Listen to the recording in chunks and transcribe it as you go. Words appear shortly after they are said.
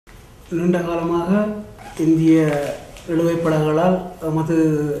நீண்ட காலமாக இந்திய இழுவைப் படகுகளால் நமது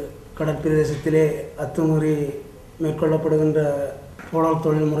கடற்பிரதேசத்திலே அத்துமீறி மேற்கொள்ளப்படுகின்ற போடல்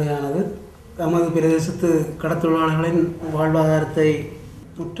தொழில்முறையானது நமது பிரதேசத்து கடற்தொழிலாளர்களின் வாழ்வாதாரத்தை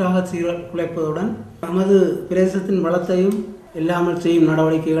முற்றாக சீர்குலைப்பதுடன் நமது பிரதேசத்தின் வளத்தையும் இல்லாமல் செய்யும்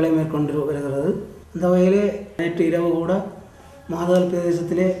நடவடிக்கைகளை மேற்கொண்டு வருகிறது. அந்த வகையிலே நேற்று இரவு கூட மாதவல்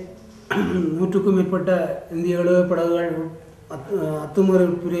பிரதேசத்திலே 100க்கும் மேற்பட்ட இந்திய இழுவைப் படகுகள் அத்துமீறி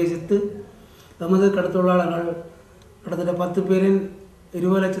பிரவேசித்து நமது கடற்தொழிலாளர்கள் கிட்டத்தட்ட 10 பேரின்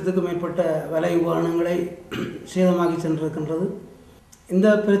 20 லட்சத்துக்கும் மேற்பட்ட வலை உபகரணங்களை சேதமாகி சென்றிருக்கின்றது. இந்த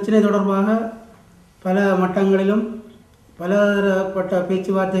பிரச்சனை தொடர்பாக பல மட்டங்களிலும் பலதரப்பட்ட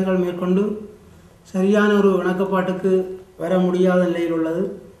பேச்சுவார்த்தைகள் மேற்கொண்டு சரியான ஒரு இணக்கப்பாட்டுக்கு வர முடியாத நிலையில் உள்ளது.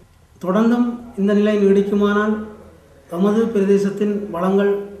 தொடர்ந்தும் இந்த நிலை நீடிக்குமானால் நமது பிரதேசத்தின்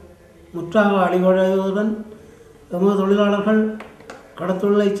வளங்கள் முற்றாக அழிவடைவதுடன் நமது தொழிலாளர்கள்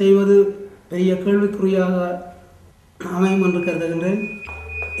கடற்தொழிலை செய்வது பெரிய கேள்விக்குறியாக அமையும் என்று கருதுகின்றேன்.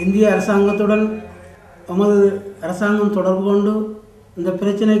 இந்திய அரசாங்கத்துடன் நமது அரசாங்கம் தொடர்பு கொண்டு இந்த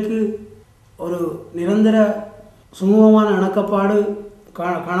பிரச்சனைக்கு ஒரு நிரந்தர சுமூகமான இணக்கப்பாடு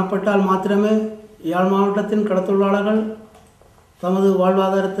காணப்பட்டால் மாத்திரமே யாழ் மாவட்டத்தின் கடற்தொழிலாளர்கள் தமது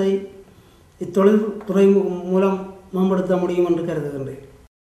வாழ்வாதாரத்தை இத்தொழில் துறை மூலம் மேம்படுத்த முடியும் என்று கருதுகின்றேன்.